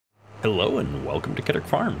Hello and welcome to Kedrick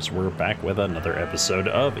Farms. We're back with another episode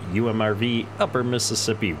of UMRV Upper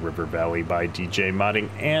Mississippi River Valley by DJ Modding,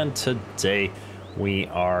 and today we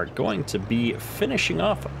are going to be finishing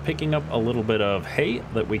off picking up a little bit of hay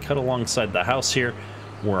that we cut alongside the house here.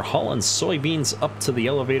 We're hauling soybeans up to the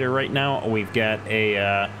elevator right now. We've got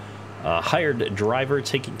a hired driver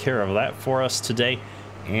taking care of that for us today.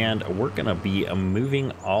 And we're going to be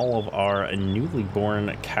moving all of our newly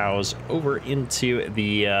born cows over into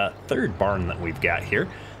the third barn that we've got here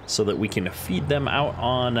so that we can feed them out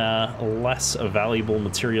on less valuable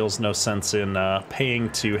materials. No sense in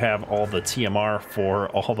paying to have all the TMR for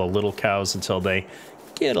all the little cows until they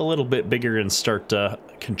get a little bit bigger and start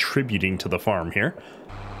contributing to the farm here.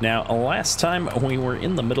 Now, last time we were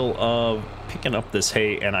in the middle of picking up this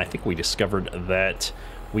hay, and I think we discovered that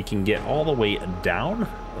we can get all the way down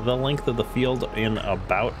the length of the field in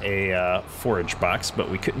about a forage box, but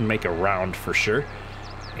we couldn't make a round for sure.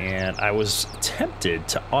 And I was tempted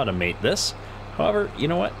to automate this. However, you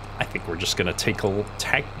know what? I think we're just gonna tackle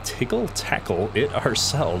it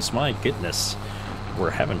ourselves. My goodness,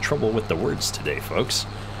 we're having trouble with the words today, folks.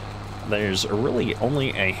 There's really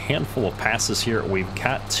only a handful of passes here. We've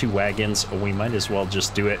got 2 wagons. We might as well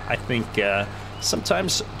just do it. I think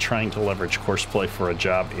sometimes trying to leverage courseplay for a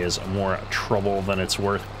job is more trouble than it's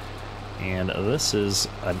worth. And this is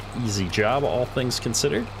an easy job, all things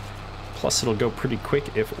considered. Plus, it'll go pretty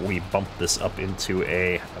quick if we bump this up into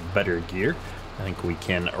a better gear. I think we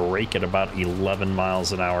can rake at about 11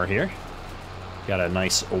 miles an hour here. Got a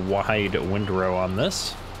nice wide windrow on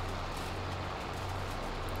this.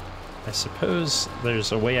 I suppose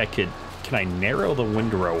there's a way I could... Can I narrow the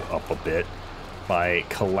windrow up a bit by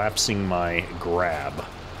collapsing my grab?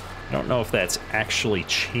 I don't know if that's actually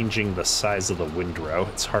changing the size of the windrow.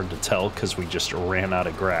 It's hard to tell because we just ran out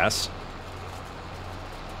of grass.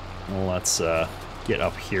 Let's get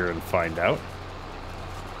up here and find out.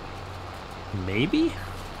 Maybe?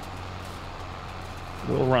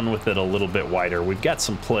 We'll run with it a little bit wider. We've got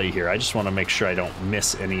some play here. I just want to make sure I don't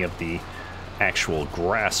miss any of the actual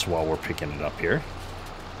grass while we're picking it up here.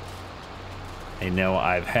 I know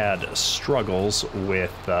I've had struggles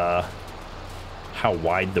with how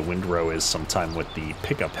wide the windrow is sometime with the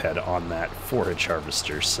pickup head on that forage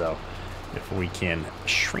harvester, so if we can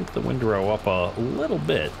shrink the windrow up a little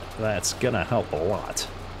bit, that's gonna help a lot.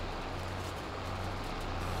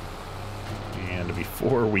 And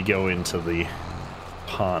before we go into the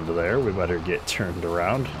pond there, we better get turned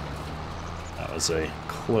around. That was a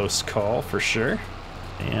close call for sure.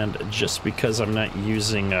 And just because I'm not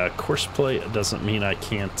using courseplay, it doesn't mean I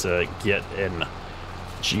can't get an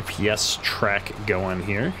GPS track going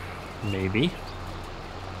here. Maybe.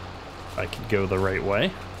 If I could go the right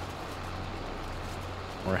way.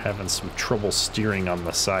 We're having some trouble steering on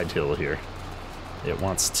the side hill here. It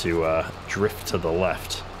wants to drift to the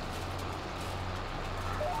left.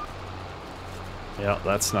 Yeah,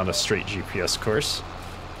 that's not a straight GPS course.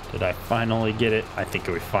 Did I finally get it? I think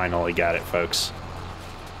we finally got it, folks.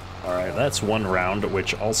 Alright, that's one round,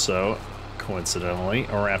 which also, coincidentally,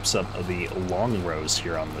 wraps up the long rows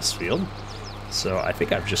here on this field. So I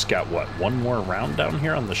think I've just got, what, one more round down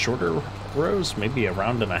here on the shorter rows? Maybe a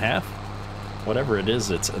round and a half? Whatever it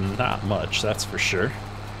is, it's not much, that's for sure.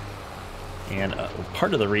 And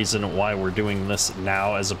part of the reason why we're doing this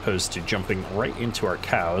now as opposed to jumping right into our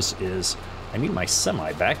cows is I need my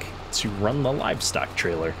semi back to run the livestock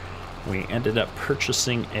trailer. We ended up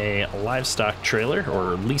purchasing a livestock trailer,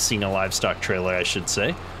 or leasing a livestock trailer I should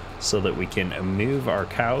say, so that we can move our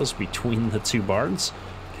cows between the 2 barns,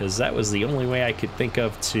 because that was the only way I could think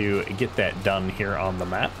of to get that done here on the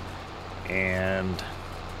map. And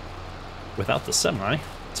without the semi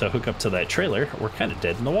to hook up to that trailer, we're kind of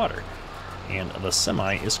dead in the water. And the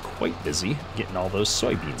semi is quite busy getting all those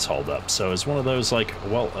soybeans hauled up. So it's one of those like,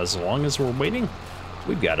 well, as long as we're waiting,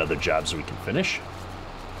 we've got other jobs we can finish.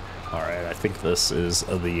 All right, I think this is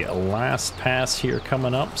the last pass here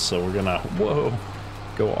coming up, so we're gonna, whoa,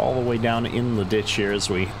 go all the way down in the ditch here as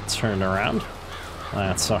we turn around.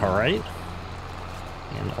 That's all right.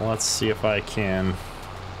 And let's see if I can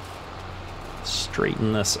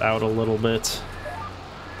straighten this out a little bit.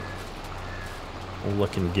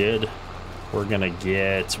 Looking good. We're gonna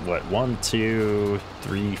get, what, 1, 2,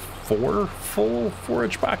 3, 4 full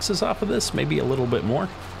forage boxes off of this, maybe a little bit more.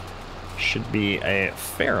 Should be a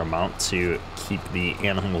fair amount to keep the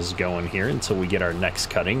animals going here until we get our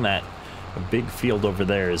next cutting. That big field over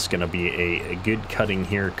there is going to be a good cutting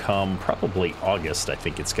here come probably August. I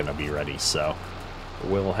think it's going to be ready, so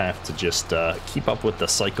we'll have to just keep up with the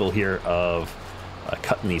cycle here of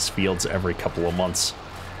cutting these fields every couple of months.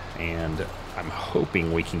 And I'm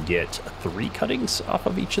hoping we can get 3 cuttings off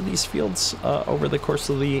of each of these fields over the course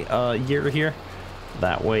of the year here.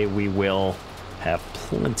 That way we will have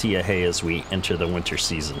plenty of hay as we enter the winter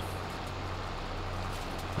season.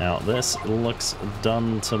 Now this looks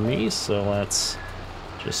done to me, so let's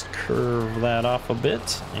just curve that off a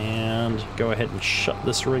bit and go ahead and shut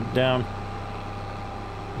this rig down.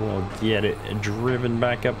 We'll get it driven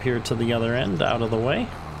back up here to the other end, out of the way.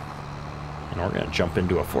 And we're going to jump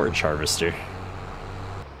into a forage harvester.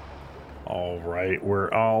 All right,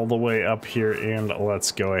 we're all the way up here, and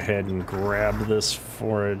let's go ahead and grab this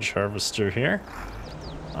forage harvester here.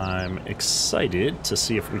 I'm excited to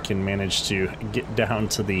see if we can manage to get down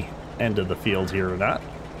to the end of the field here or not.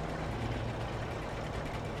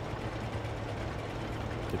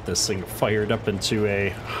 Get this thing fired up into a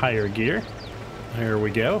higher gear. There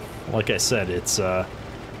we go. Like I said, it's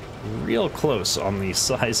real close on the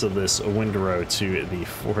size of this windrow to the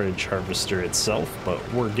forage harvester itself, but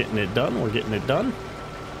we're getting it done. We're getting it done.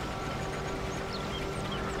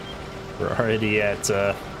 We're already at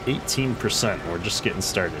 18%. We're just getting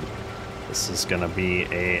started. This is going to be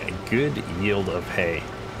a good yield of hay.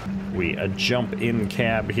 We jump in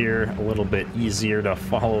cab here, a little bit easier to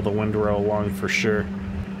follow the windrow along for sure.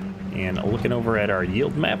 And looking over at our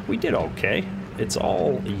yield map, we did okay. It's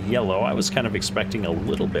all yellow. I was kind of expecting a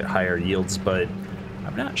little bit higher yields, but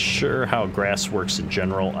I'm not sure how grass works in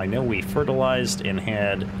general. I know we fertilized and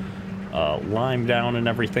had lime down and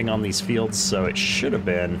everything on these fields, so it should have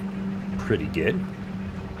been pretty good.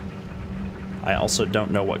 I also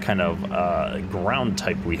don't know what kind of ground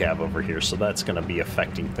type we have over here, so that's going to be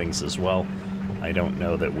affecting things as well. I don't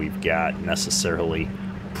know that we've got necessarily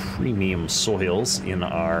premium soils in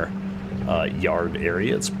our yard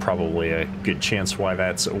area. It's probably a good chance why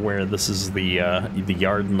that's where this is the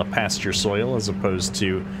yard and the pasture soil, as opposed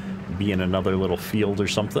to being another little field or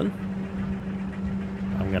something.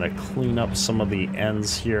 I'm gonna clean up some of the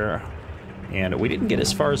ends here, and we didn't get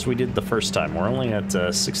as far as we did the first time. We're only at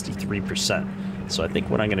 63%. So I think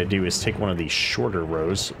what I'm gonna do is take one of these shorter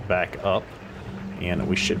rows back up, and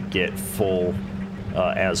we should get full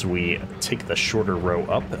as we take the shorter row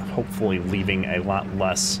up, hopefully leaving a lot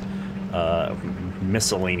less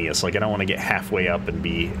miscellaneous. Like, I don't want to get halfway up and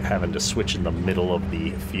be having to switch in the middle of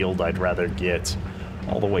the field. I'd rather get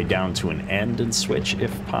all the way down to an end and switch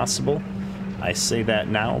if possible. I say that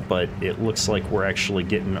now, but it looks like we're actually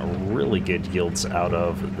getting really good yields out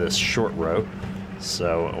of this short row,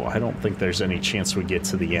 so I don't think there's any chance we get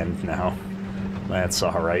to the end now. That's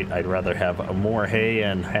all right. I'd rather have more hay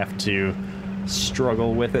and have to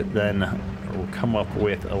struggle with it than come up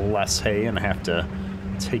with less hay and have to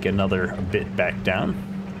take another bit back down.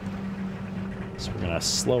 So we're gonna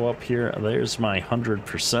slow up here. There's my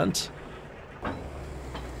 100%.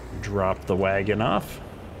 Drop the wagon off.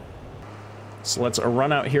 So let's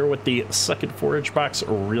run out here with the second forage box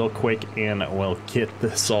real quick, and we'll get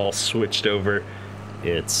this all switched over.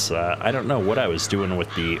 It's I don't know what I was doing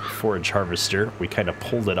with the forage harvester. We kind of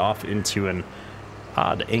pulled it off into an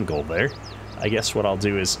odd angle there. I guess what I'll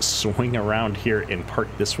do is swing around here and park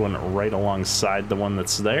this one right alongside the one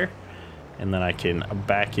that's there, and then I can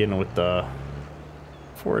back in with the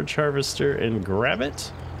forage harvester and grab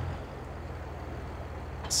it.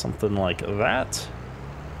 Something like that.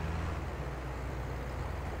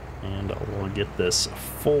 And we'll get this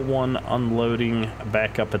full one unloading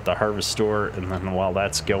back up at the harvester, and then while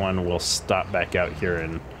that's going, we'll stop back out here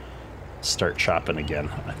and start chopping again.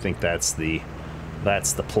 I think that's the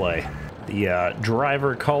play. The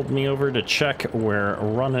driver called me over to check. We're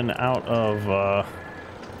running out of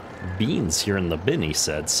beans here in the bin, he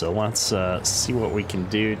said, so let's see what we can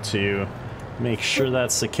do to make sure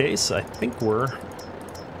that's the case. I think we're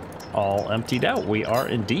all emptied out. We are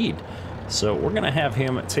indeed. So we're gonna have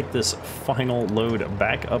him take this final load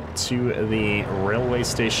back up to the railway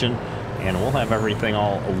station, and we'll have everything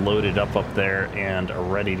all loaded up there and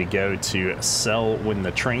ready to go to sell when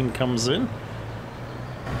the train comes in.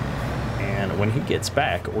 And when he gets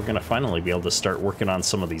back, we're gonna finally be able to start working on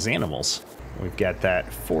some of these animals. We've got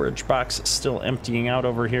that forage box still emptying out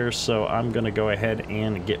over here, so I'm gonna go ahead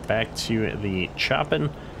and get back to the chopping,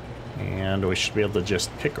 and we should be able to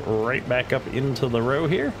just pick right back up into the row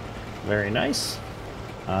here. Very nice.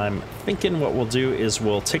 I'm thinking what we'll do is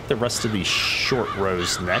we'll take the rest of these short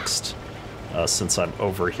rows next, since I'm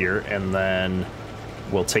over here, and then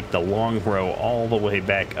we'll take the long row all the way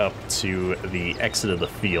back up to the exit of the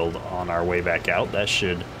field on our way back out. That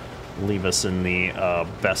should leave us in the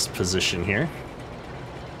best position here.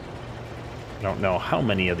 I don't know how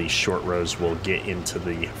many of these short rows will get into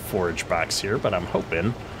the forage box here, but I'm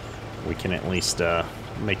hoping we can at least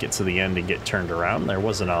make it to the end and get turned around. There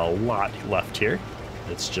wasn't a lot left here.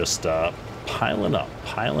 It's just piling up,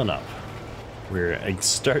 piling up. We're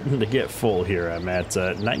starting to get full here. I'm at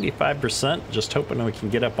 95%, just hoping we can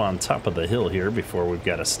get up on top of the hill here before we've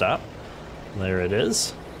got to stop. There it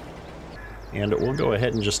is. And we'll go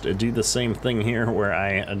ahead and just do the same thing here where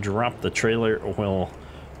I drop the trailer. We'll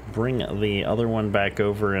bring the other one back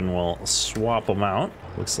over and we'll swap them out.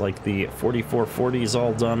 Looks like the 4440 is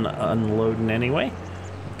all done unloading anyway.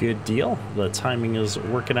 Good deal. The timing is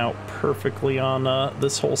working out perfectly on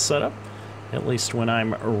this whole setup, at least when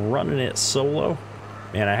I'm running it solo.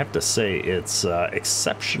 And I have to say, it's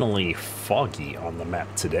exceptionally foggy on the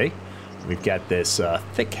map today. We've got this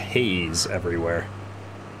thick haze everywhere.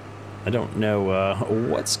 I don't know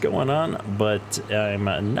what's going on, but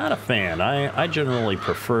I'm not a fan. I generally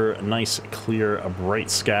prefer nice, clear, bright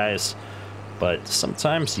skies, but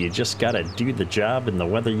sometimes you just gotta do the job in the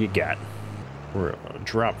weather you got. We'll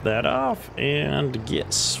drop that off and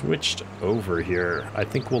get switched over here. I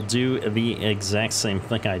think we'll do the exact same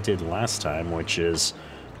thing I did last time, which is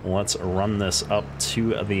let's run this up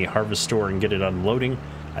to the harvest store and get it unloading.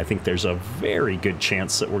 I think there's a very good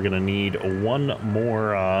chance that we're gonna need one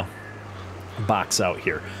more box out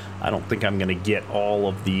here. I don't think I'm gonna get all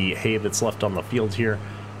of the hay that's left on the field here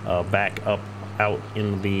back up out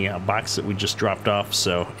in the box that we just dropped off,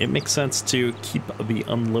 so it makes sense to keep the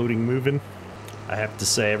unloading moving. I have to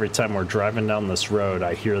say, every time we're driving down this road,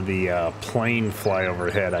 I hear the plane fly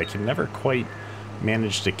overhead. I can never quite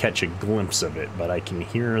manage to catch a glimpse of it, but I can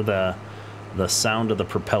hear the sound of the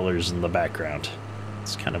propellers in the background.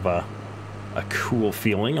 It's kind of a cool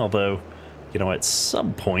feeling, although, you know, at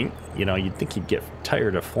some point, you know, you'd think you'd get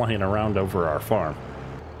tired of flying around over our farm.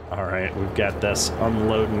 All right, we've got this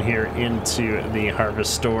unloading here into the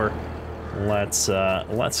harvest store.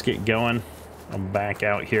 Let's get going. I'm back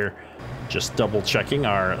out here, just double checking.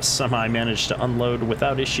 Our semi managed to unload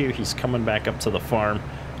without issue. He's coming back up to the farm.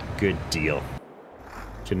 Good deal.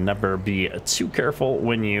 Can never be too careful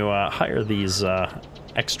when you hire these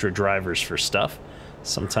extra drivers for stuff.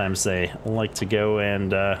 Sometimes they like to go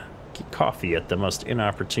and get coffee at the most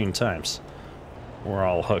inopportune times. We're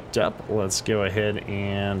all hooked up. Let's go ahead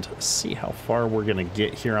and see how far we're gonna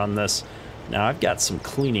get here on this. Now I've got some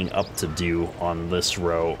cleaning up to do on this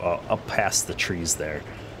row up past the trees there.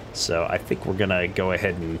 So I think we're gonna go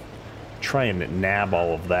ahead and try and nab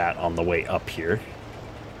all of that on the way up here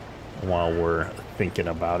while we're thinking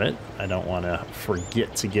about it. I don't want to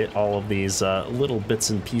forget to get all of these little bits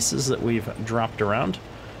and pieces that we've dropped around.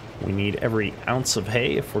 We need every ounce of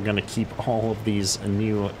hay if we're going to keep all of these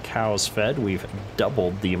new cows fed. We've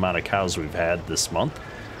doubled the amount of cows we've had this month,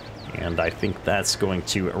 and I think that's going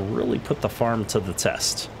to really put the farm to the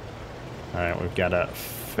test. All right, we've got a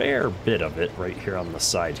fair bit of it right here on the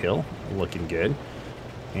side hill, looking good.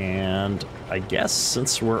 And I guess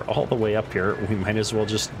since we're all the way up here, we might as well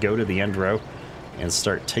just go to the end row and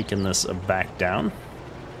start taking this back down.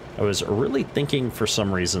 I was really thinking for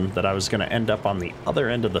some reason that I was going to end up on the other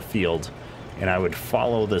end of the field and I would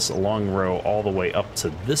follow this long row all the way up to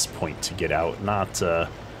this point to get out, not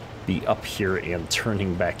be up here and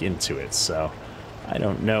turning back into it. So I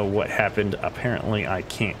don't know what happened. Apparently I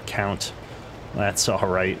can't count. That's all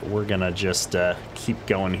right. We're going to just keep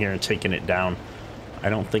going here and taking it down. I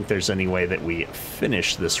don't think there's any way that we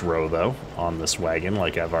finish this row, though, on this wagon,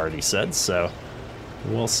 like I've already said, so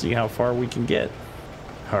we'll see how far we can get.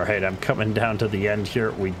 All right, I'm coming down to the end here.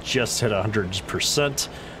 We just hit 100%.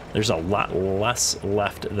 There's a lot less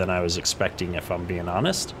left than I was expecting, if I'm being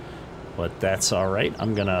honest, but that's all right.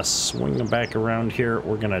 I'm going to swing back around here.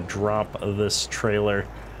 We're going to drop this trailer,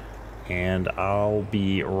 and I'll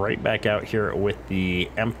be right back out here with the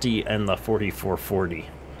empty and the 4440.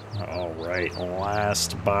 All right,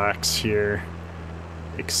 last box here.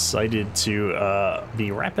 Excited to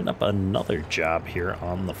be wrapping up another job here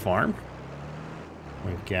on the farm.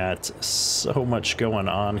 We've got so much going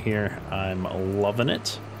on here. I'm loving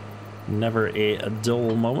it. Never a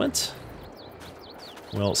dull moment.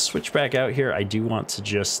 We'll switch back out here. I do want to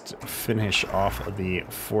just finish off the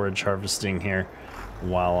forage harvesting here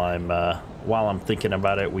while I'm thinking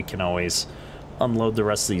about it. We can always unload the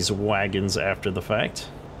rest of these wagons after the fact.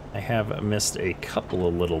 I have missed a couple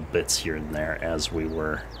of little bits here and there as we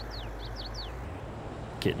were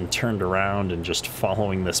getting turned around and just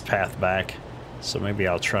following this path back. So maybe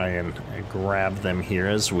I'll try and grab them here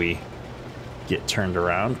as we get turned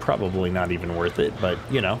around. Probably not even worth it, but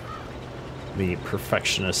you know, the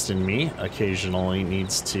perfectionist in me occasionally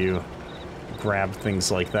needs to grab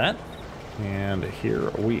things like that. And here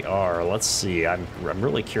we are. Let's see. I'm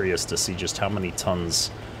really curious to see just how many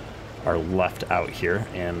tons are left out here,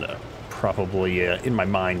 and probably, in my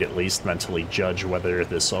mind at least, mentally judge whether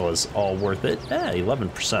this is all worth it.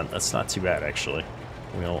 11%. That's not too bad, actually.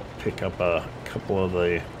 We'll pick up a couple of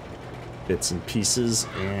the bits and pieces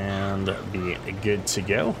and be good to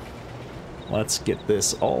go. Let's get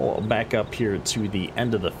this all back up here to the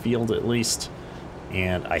end of the field at least.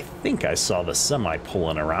 And I think I saw the semi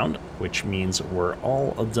pulling around, which means we're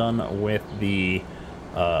all done with the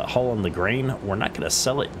hauling the grain. We're not going to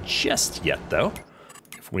sell it just yet, though.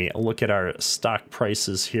 If we look at our stock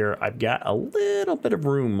prices here, I've got a little bit of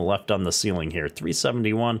room left on the ceiling here.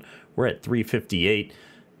 371, we're at 358.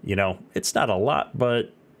 You know, it's not a lot,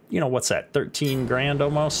 but you know, what's that, 13 grand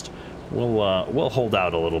almost? We'll hold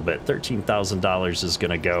out a little bit. $13,000 is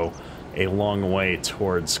going to go a long way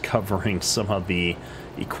towards covering some of the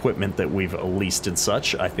equipment that we've leased and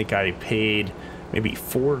such. I think I paid maybe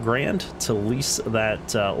 4 grand to lease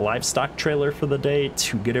that livestock trailer for the day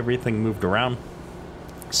to get everything moved around.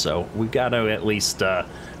 So we've got to at least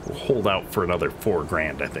hold out for another 4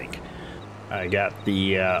 grand, I think. I got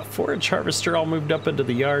the forage harvester all moved up into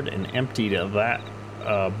the yard and emptied that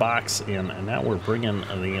box, and now we're bringing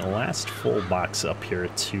the last full box up here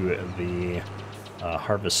to the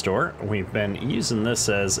harvest store. We've been using this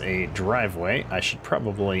as a driveway. I should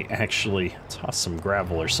probably actually toss some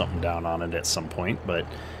gravel or something down on it at some point, but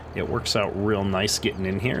it works out real nice getting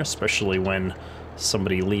in here, especially when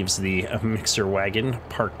somebody leaves the mixer wagon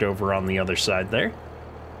parked over on the other side there.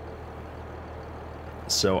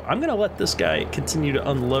 So I'm gonna let this guy continue to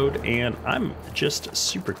unload, and I'm just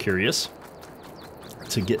super curious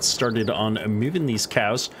to get started on moving these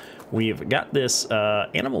cows. We've got this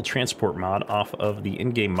animal transport mod off of the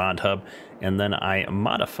in-game mod hub, and then I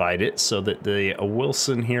modified it so that the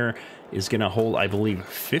Wilson here is going to hold, I believe,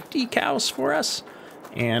 50 cows for us.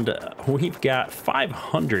 And we've got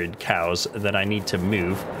 500 cows that I need to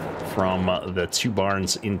move from the 2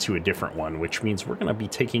 barns into a different one, which means we're going to be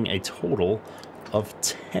taking a total of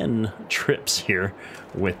 10 trips here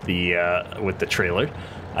with the trailer.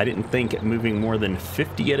 I didn't think moving more than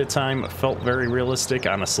 50 at a time felt very realistic.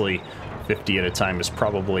 Honestly, 50 at a time is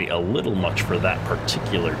probably a little much for that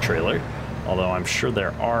particular trailer, although I'm sure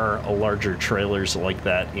there are larger trailers like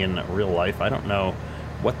that in real life. I don't know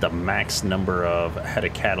what the max number of head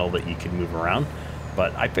of cattle that you can move around,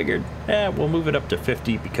 but I figured, we'll move it up to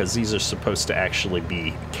 50 because these are supposed to actually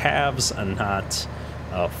be calves and not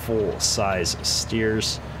full-size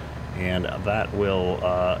steers. And that will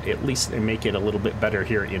at least make it a little bit better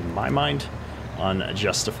here in my mind on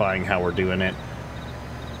justifying how we're doing it.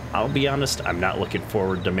 I'll be honest, I'm not looking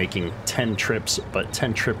forward to making 10 trips, but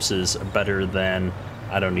 10 trips is better than,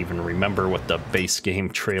 I don't even remember what the base game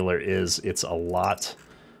trailer is. It's a lot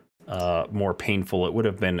more painful. It would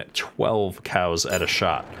have been 12 cows at a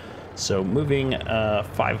shot. So moving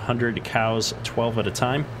 500 cows 12 at a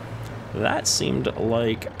time, that seemed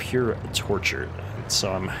like pure torture. So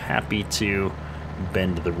I'm happy to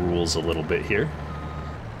bend the rules a little bit here.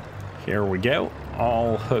 Here we go,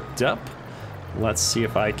 all hooked up. Let's see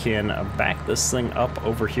if I can back this thing up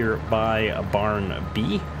over here by barn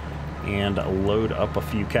B and load up a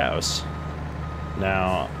few cows.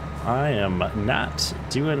 Now, I am not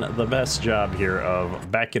doing the best job here of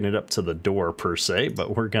backing it up to the door per se,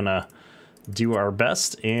 but we're gonna do our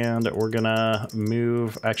best, and we're gonna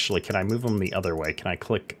move. Actually, can I move them the other way? Can I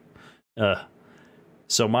click?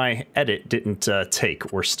 So my edit didn't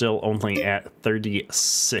take. We're still only at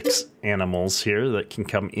 36 animals here that can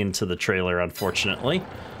come into the trailer, unfortunately.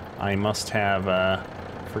 I must have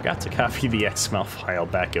forgot to copy the XML file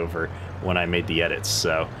back over when I made the edits,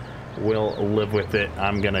 so we'll live with it.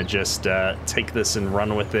 I'm gonna just take this and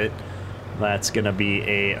run with it. That's gonna be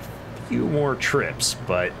a few more trips,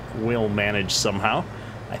 but we'll manage somehow.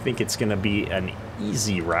 I think it's gonna be an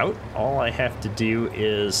easy route. All I have to do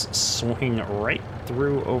is swing right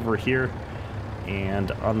through over here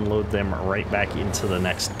and unload them right back into the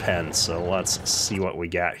next pen. So let's see what we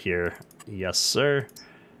got here. Yes, sir.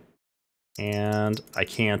 And I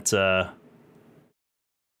can't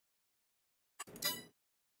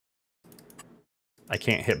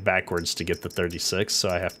hit backwards to get the 36, so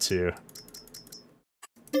I have to.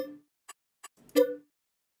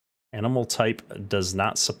 Animal type does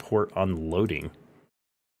not support unloading.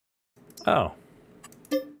 Oh.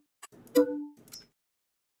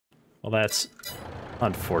 Well, that's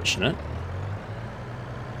unfortunate.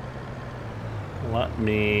 Let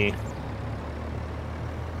me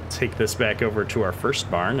take this back over to our first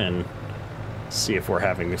barn and see if we're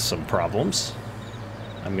having some problems.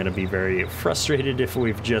 I'm going to be very frustrated if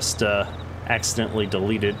we've just accidentally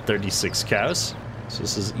deleted 36 cows. So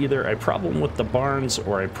this is either a problem with the barns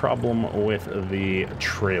or a problem with the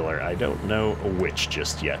trailer. I don't know which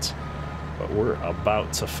just yet. but we're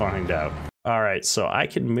about to find out. All right, so I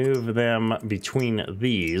can move them between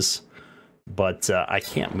these, but I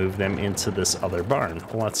can't move them into this other barn.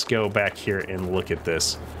 Let's go back here and look at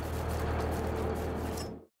this.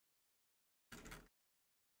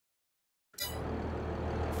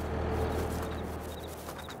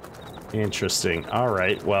 Interesting. All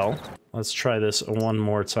right, well, let's try this one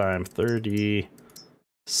more time.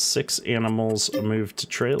 36 animals moved to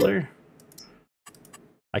trailer.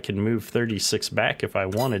 I can move 36 back if I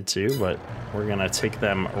wanted to, but we're gonna take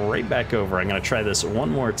them right back over. I'm gonna try this one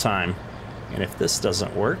more time, and if this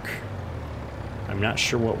doesn't work, I'm not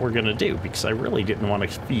sure what we're gonna do, because I really didn't want to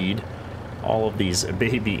feed all of these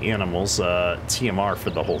baby animals TMR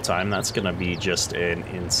for the whole time. That's gonna be just an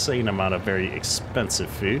insane amount of very expensive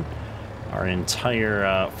food. Our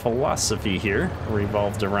entire philosophy here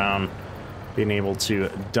revolved around being able to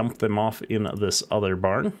dump them off in this other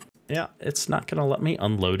barn. Yeah, it's not going to let me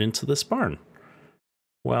unload into this barn.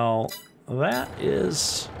 Well, that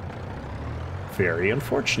is very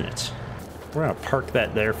unfortunate. We're going to park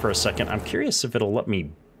that there for a second. I'm curious if it'll let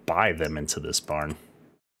me buy them into this barn.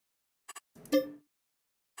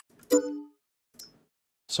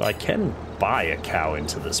 So I can buy a cow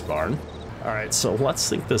into this barn. All right, so let's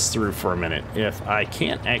think this through for a minute. If I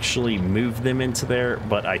can't actually move them into there,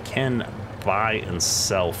 but I can buy and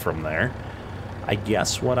sell from there, I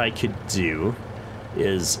guess what I could do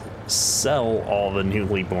is sell all the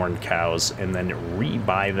newly born cows and then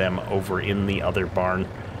rebuy them over in the other barn.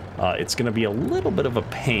 It's going to be a little bit of a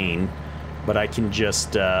pain, but I can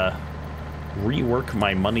just rework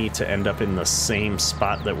my money to end up in the same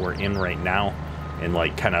spot that we're in right now and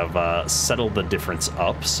like kind of settle the difference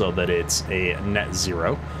up so that it's a net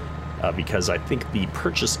zero. Because I think the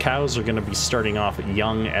purchased cows are going to be starting off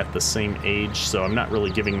young at the same age, so I'm not really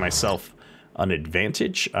giving myself an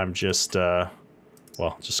advantage. I'm just, well,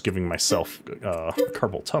 just giving myself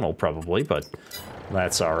carpal tunnel probably, but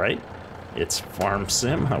that's all right. It's farm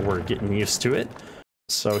sim. We're getting used to it.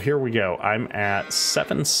 So here we go. I'm at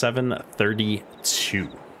 7732.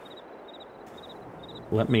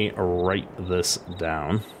 Let me write this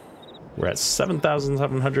down. We're at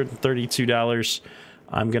 $7,732.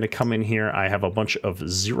 I'm going to come in here. I have a bunch of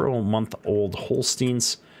 0-month-old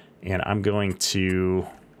Holsteins, and I'm going to...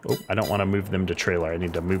 Oh, I don't want to move them to trailer. I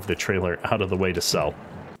need to move the trailer out of the way to sell.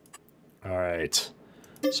 All right.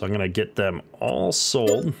 So I'm going to get them all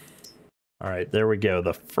sold. All right, there we go.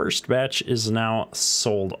 The first batch is now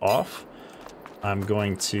sold off. I'm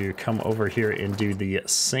going to come over here and do the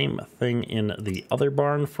same thing in the other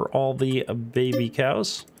barn for all the baby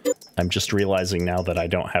cows. I'm just realizing now that I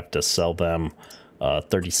don't have to sell them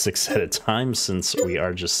 36 at a time since we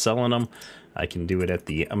are just selling them. I can do it at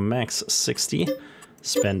the max 60.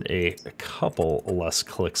 Spend a couple less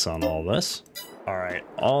clicks on all this. All right,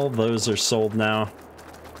 all those are sold now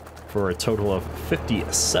for a total of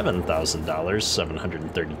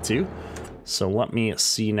 $57,732. So let me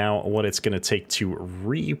see now what it's going to take to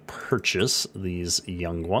repurchase these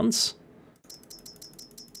young ones.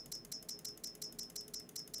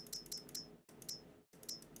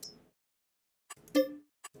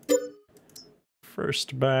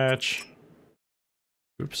 First batch.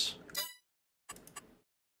 Oops.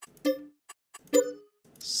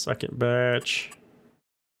 Second batch.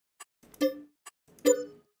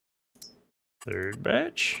 Third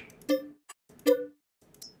batch.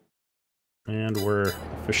 And we're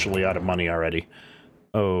officially out of money already.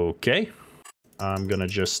 Okay. I'm gonna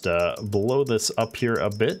just blow this up here a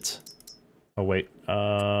bit. Oh wait,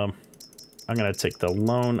 I'm gonna take the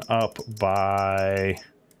loan up by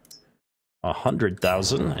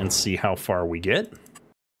 100,000 and see how far we get.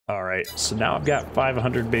 All right, so now I've got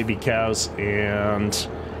 500 baby cows and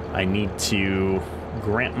I need to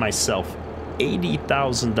grant myself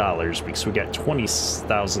 $80,000 because we got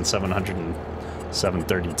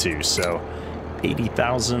 20,732. So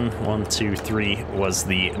 80,000, 1, 2, 3 was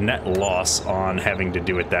the net loss on having to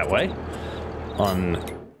do it that way.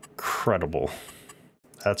 Incredible.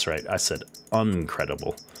 That's right, I said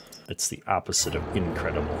uncredible. It's the opposite of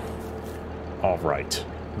incredible. All right,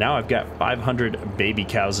 now I've got 500 baby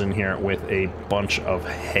cows in here with a bunch of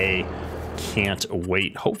hay. Can't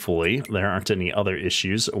wait. Hopefully there aren't any other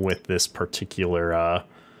issues with this particular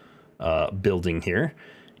building here.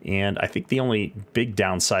 And I think the only big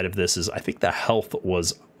downside of this is I think the health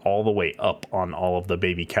was all the way up on all of the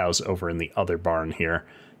baby cows over in the other barn here.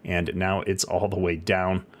 And now it's all the way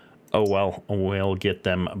down. Oh well, we'll get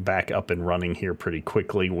them back up and running here pretty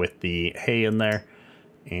quickly with the hay in there.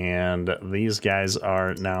 And these guys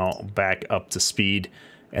are now back up to speed.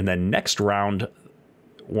 And then next round,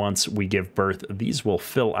 once we give birth, these will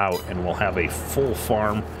fill out and we'll have a full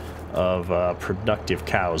farm of productive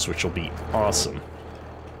cows, which will be awesome.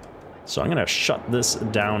 So I'm going to shut this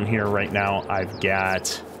down here right now. I've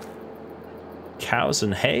got cows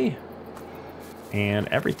and hay, and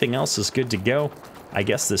everything else is good to go. I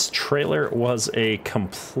guess this trailer was a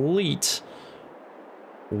complete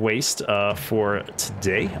waste for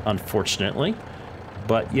today, unfortunately.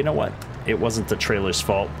 But you know what? It wasn't the trailer's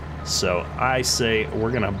fault. So I say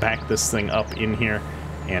we're going to back this thing up in here,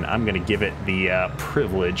 and I'm going to give it the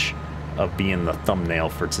privilege of being the thumbnail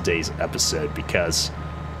for today's episode, because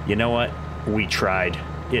you know what? We tried.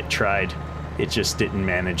 It tried. It just didn't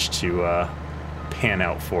manage to pan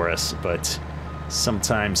out for us. But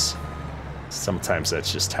sometimes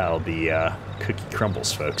that's just how the cookie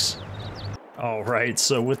crumbles, folks. All right,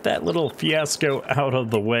 so with that little fiasco out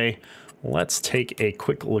of the way, let's take a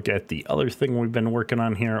quick look at the other thing we've been working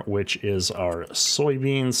on here, which is our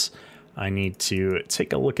soybeans. I need to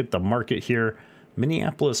take a look at the market here.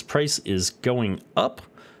 Minneapolis price is going up.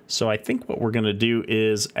 So I think what we're going to do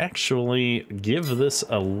is actually give this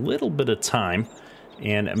a little bit of time,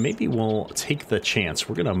 and maybe we'll take the chance.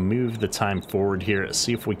 We're going to move the time forward here,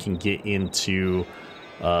 see if we can get into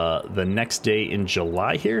the next day in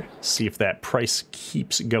July here, see if that price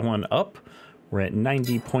keeps going up. We're at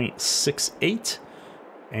 90.68,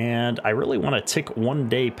 and I really want to tick one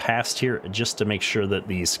day past here just to make sure that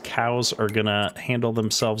these cows are going to handle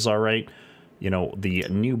themselves all right. You know, the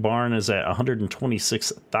new barn is at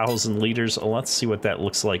 126,000 liters. Let's see what that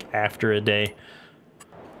looks like after a day.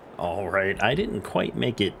 All right, I didn't quite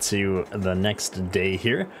make it to the next day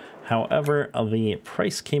here. However, the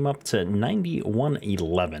price came up to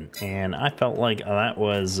 91.11, and I felt like that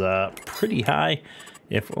was pretty high.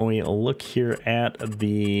 If we look here at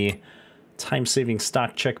the time-saving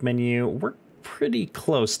stock check menu, we're pretty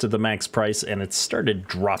close to the max price, and it started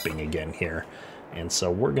dropping again here. And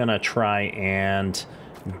so we're gonna try and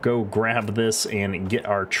go grab this and get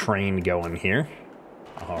our train going here.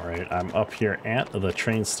 All right, I'm up here at the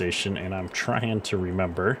train station, and I'm trying to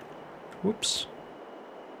remember, whoops,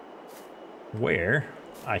 where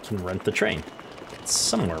I can rent the train. It's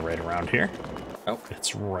somewhere right around here. Oh,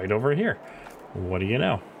 it's right over here. What do you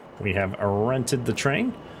know? We have rented the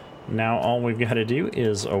train. Now all we've got to do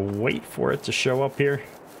is wait for it to show up here.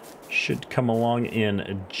 Should come along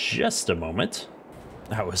in just a moment.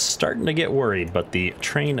 I was starting to get worried, but the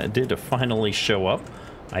train did finally show up.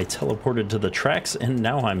 I teleported to the tracks, and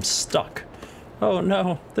now I'm stuck. Oh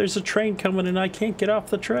no, there's a train coming and I can't get off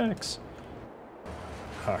the tracks.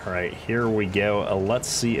 All right, here we go. Let's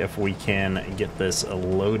see if we can get this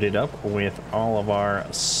loaded up with all of our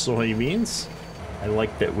soybeans. I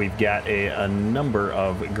like that we've got a number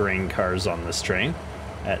of grain cars on this train.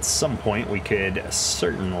 At some point, we could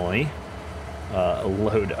certainly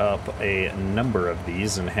load up a number of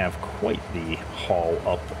these and have quite the haul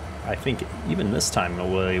up. I think even this time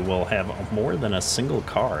we will have more than a single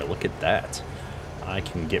car. Look at that. I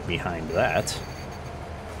can get behind that.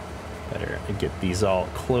 Better get these all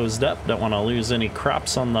closed up. Don't want to lose any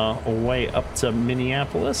crops on the way up to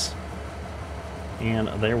Minneapolis. And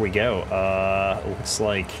there we go. Looks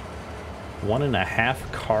like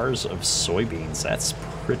 1.5 cars of soybeans. That's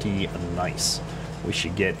pretty nice. We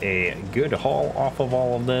should get a good haul off of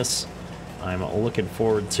all of this. I'm looking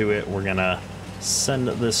forward to it. We're gonna send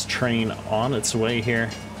this train on its way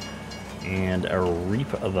here and reap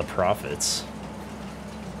the profits.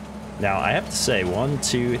 Now I have to say, 1,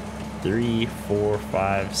 2, 3, 4,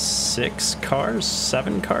 5, 6 cars,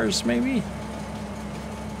 7 cars maybe.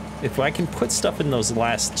 If I can put stuff in those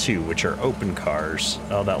last 2, which are open cars.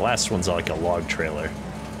 Oh, that last one's like a log trailer.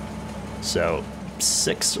 So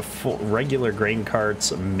 6 full regular grain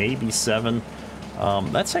carts, maybe 7.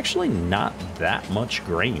 That's actually not that much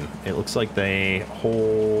grain. It looks like they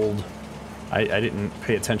hold, I didn't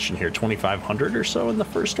pay attention here, 2,500 or so in the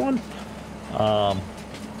first one.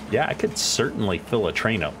 Yeah, I could certainly fill a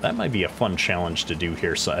train up. That might be a fun challenge to do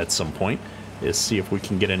here at some point, is see if we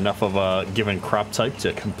can get enough of a given crop type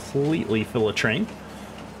to completely fill a train.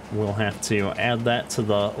 We'll have to add that to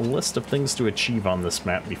the list of things to achieve on this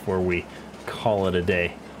map before we call it a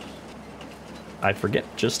day. I forget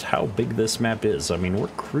just how big this map is. I mean, we're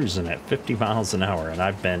cruising at 50 miles an hour, and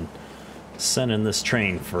I've been sending this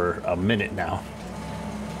train for a minute now.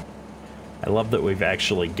 I love that we've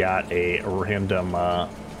actually got a random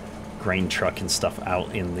grain truck and stuff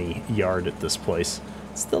out in the yard at this place.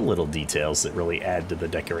 It's the little details that really add to the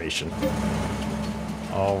decoration.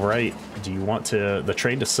 All right, do you want the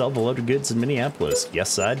train to sell the loaded goods in Minneapolis?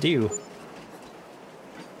 Yes, I do.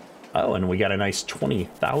 Oh, and we got a nice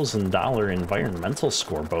 $20,000 environmental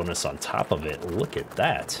score bonus on top of it. Look at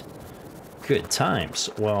that. Good times.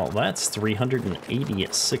 Well, that's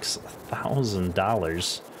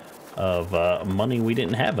 $386,000 of money we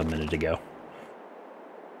didn't have a minute ago.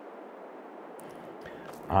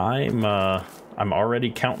 I'm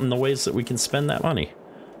already counting the ways that we can spend that money.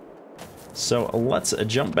 So let's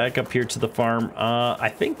jump back up here to the farm. I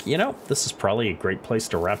think, you know, this is probably a great place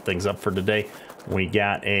to wrap things up for today. We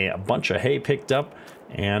got a bunch of hay picked up,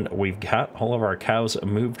 and we've got all of our cows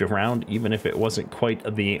moved around, even if it wasn't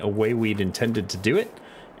quite the way we'd intended to do it.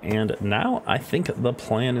 And now I think the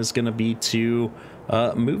plan is going to be to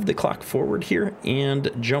move the clock forward here and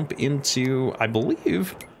jump into, I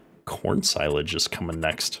believe, corn silage is coming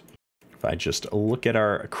next. If I just look at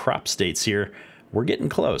our crop states here, we're getting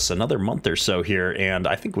close, another month or so here, and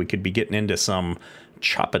I think we could be getting into some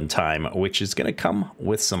chopping time, which is going to come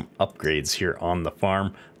with some upgrades here on the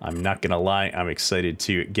farm. I'm not going to lie, I'm excited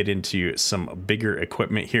to get into some bigger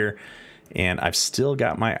equipment here, and I've still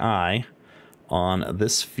got my eye on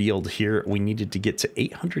this field here. We needed to get to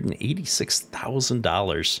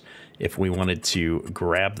 $886,000 if we wanted to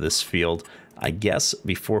grab this field. I guess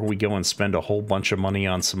before we go and spend a whole bunch of money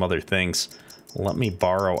on some other things, let me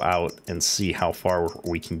borrow out and see how far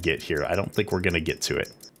we can get here. I don't think we're going to get to it.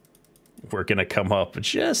 We're going to come up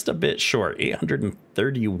just a bit short,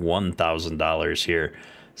 $831,000 here.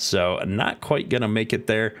 So not quite going to make it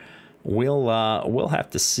there. We'll have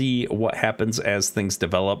to see what happens as things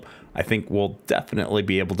develop. I think we'll definitely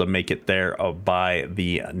be able to make it there by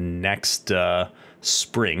the next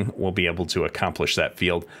spring. We'll be able to accomplish that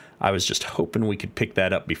field. I was just hoping we could pick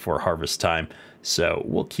that up before harvest time. So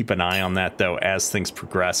we'll keep an eye on that, though, as things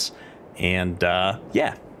progress. And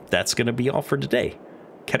yeah, that's going to be all for today.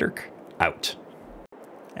 Kedrick out.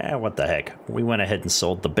 What the heck? We went ahead and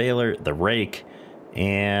sold the baler, the rake,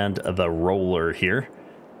 and the roller here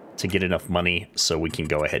to get enough money so we can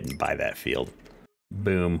go ahead and buy that field.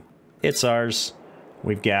 Boom. It's ours.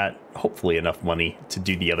 We've got hopefully enough money to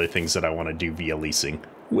do the other things that I want to do via leasing.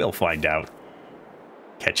 We'll find out.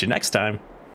 Catch you next time.